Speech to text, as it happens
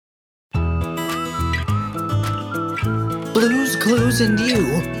Blues, Clues, and You,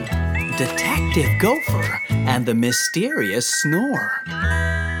 Detective Gopher, and the Mysterious Snore.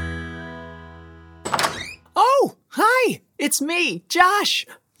 Oh, hi! It's me, Josh!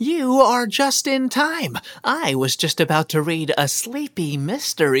 You are just in time. I was just about to read a sleepy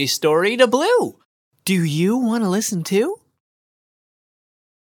mystery story to Blue. Do you want to listen too?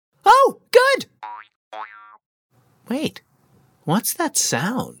 Oh, good! Wait, what's that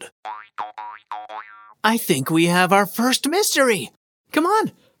sound? I think we have our first mystery. Come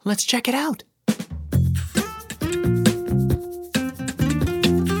on, let's check it out.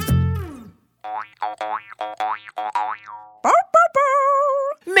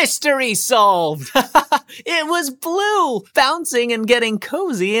 Mystery solved! It was Blue, bouncing and getting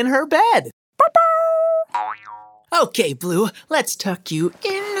cozy in her bed. Okay, Blue, let's tuck you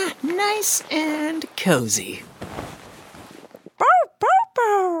in nice and cozy.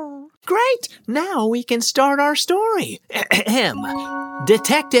 Great! Now we can start our story.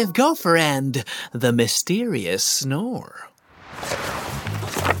 Detective Gopher and the Mysterious Snore.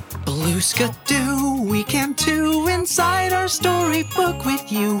 Blue-ska-doo, we can too inside our storybook with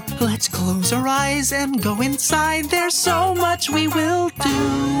you. Let's close our eyes and go inside. There's so much we will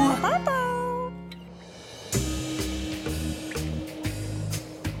do.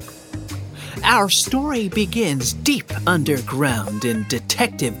 Our story begins deep underground in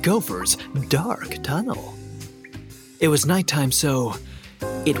Detective Gopher's dark tunnel. It was nighttime, so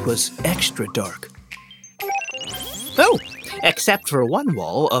it was extra dark. Oh, except for one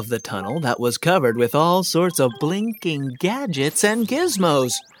wall of the tunnel that was covered with all sorts of blinking gadgets and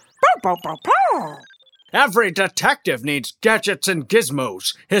gizmos. Every detective needs gadgets and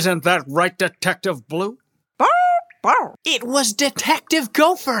gizmos. Isn't that right, Detective Blue? It was Detective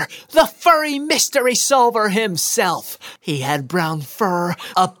Gopher, the furry mystery solver himself. He had brown fur,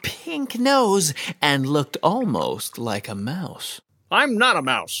 a pink nose, and looked almost like a mouse. I'm not a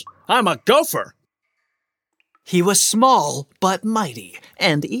mouse. I'm a gopher. He was small but mighty,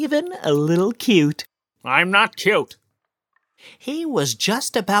 and even a little cute. I'm not cute. He was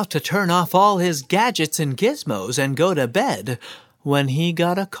just about to turn off all his gadgets and gizmos and go to bed when he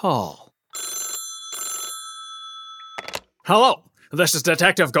got a call. Hello, this is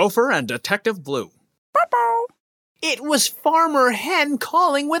Detective Gopher and Detective Blue. It was Farmer Hen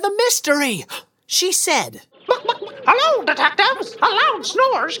calling with a mystery. She said, Hello, detectives! A loud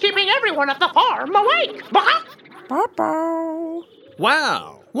snore's keeping everyone at the farm awake.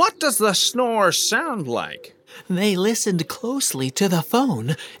 Wow, what does the snore sound like? They listened closely to the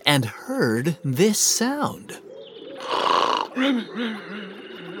phone and heard this sound.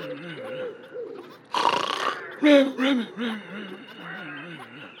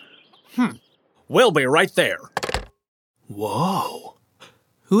 We'll be right there. Whoa.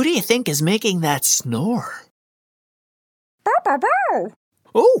 Who do you think is making that snore?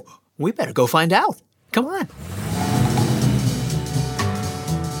 Oh, we better go find out. Come on.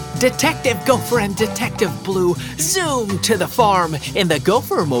 Detective Gopher and Detective Blue zoomed to the farm in the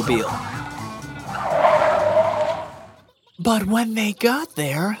Gopher-mobile. But when they got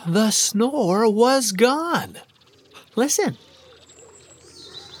there, the snore was gone. Listen.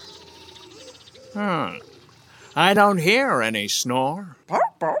 I don't hear any snore.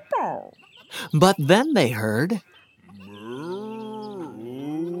 But then they heard...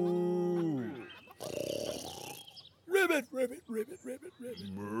 Ribbit, ribbit, ribbit, ribbit, ribbit.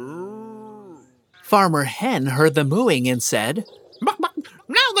 Farmer Hen heard the mooing and said, Now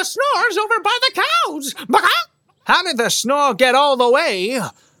the snore's over by the cows. How did the snore get all the way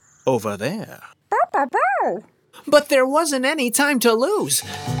over there? But there wasn't any time to lose.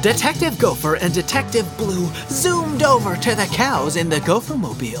 Detective Gopher and Detective Blue zoomed over to the cows in the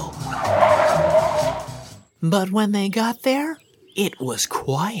Gopher-mobile. But when they got there, it was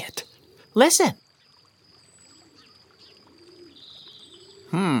quiet. Listen.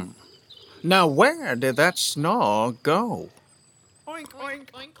 Now where did that snore go? Oink, oink,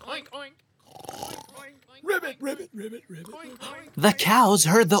 oink, oink, oink. Ribbit, ribbit, ribbit, ribbit. The cows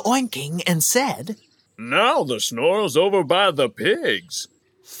heard the oinking and said, Now the snore's over by the pigs.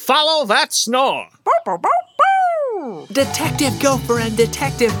 Follow that snore. Detective Gopher and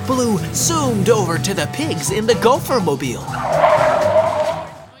Detective Blue zoomed over to the pigs in the Gopher-mobile.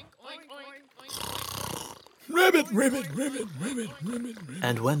 Ribbit, ribbit, ribbit, ribbit, ribbit, ribbit.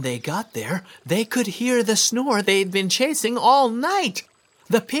 And when they got there, they could hear the snore they'd been chasing all night.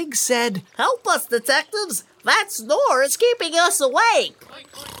 The pigs said, Help us, detectives! That snore is keeping us awake!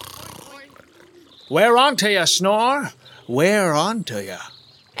 Where onto ya, snore? Where onto ya?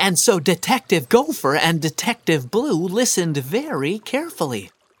 And so Detective Gopher and Detective Blue listened very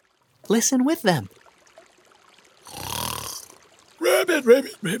carefully. Listen with them. Rabbit,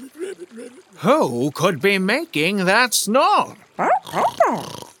 rabbit, rabbit, rabbit, rabbit. Who could be making that snore?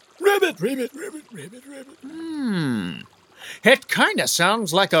 Rabbit, rabbit, rabbit, rabbit, rabbit. It kinda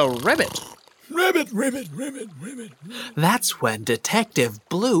sounds like a ribbit. Rabbit, rabbit, rabbit, rabbit. That's when Detective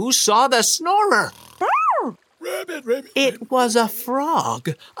Blue saw the snorer. Rabbit, rabbit. It was a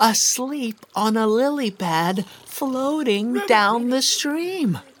frog asleep on a lily pad floating down the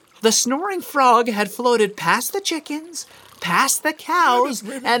stream. The snoring frog had floated past the chickens, past the cows,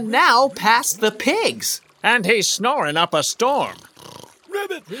 and now past the pigs. And he's snoring up a storm.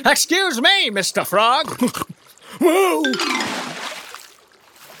 Rabbit, rabbit. Excuse me, Mr. Frog. Whoa!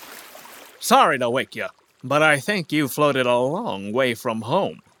 Sorry to wake you, but I think you floated a long way from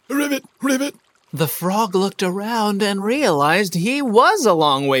home. Ribbit, ribbit. The frog looked around and realized he was a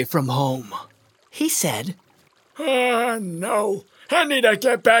long way from home. He said, Ah, no. I need to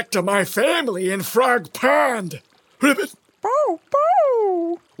get back to my family in Frog Pond. Ribbit. Boo,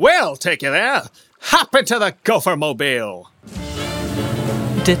 boo. We'll take you there. Hop into the Gopher Mobile.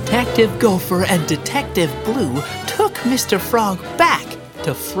 Detective Gopher and Detective Blue took Mr. Frog back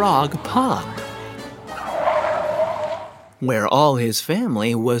to Frog Pond, where all his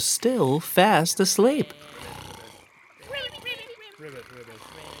family was still fast asleep.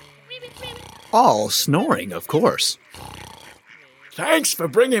 All snoring, of course. Thanks for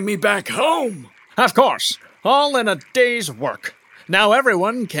bringing me back home. Of course, all in a day's work. Now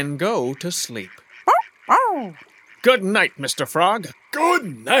everyone can go to sleep. Good night, Mr. Frog.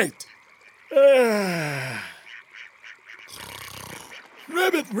 Good night.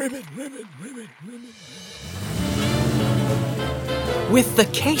 Rabbit, rabbit, rabbit, rabbit, rabbit. With the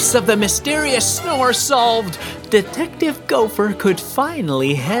case of the mysterious snore solved, Detective Gopher could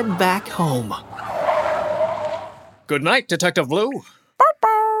finally head back home. Good night, Detective Blue.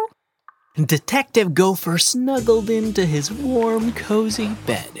 Detective Gopher snuggled into his warm, cozy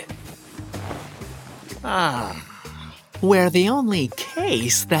bed, where the only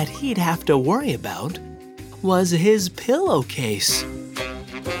case that he'd have to worry about was his pillowcase.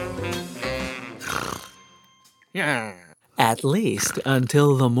 Yeah. At least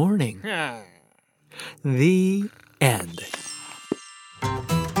until the morning. Yeah. The end.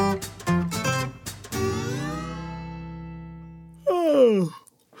 Oh,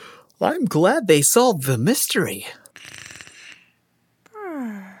 I'm glad they solved the mystery.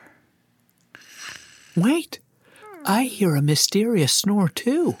 Wait, I hear a mysterious snore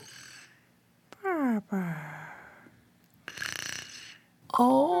too.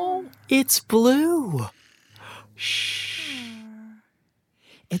 Oh, it's Blue. Shh.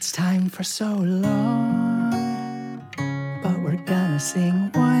 It's time for so long, but we're gonna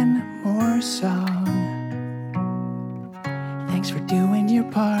sing one more song. Thanks for doing your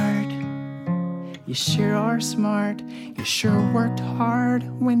part. You sure are smart. You sure worked hard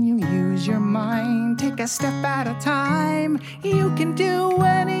when you use your mind. Take a step at a time. You can do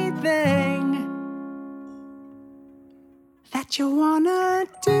anything that you wanna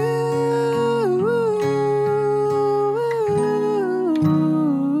do.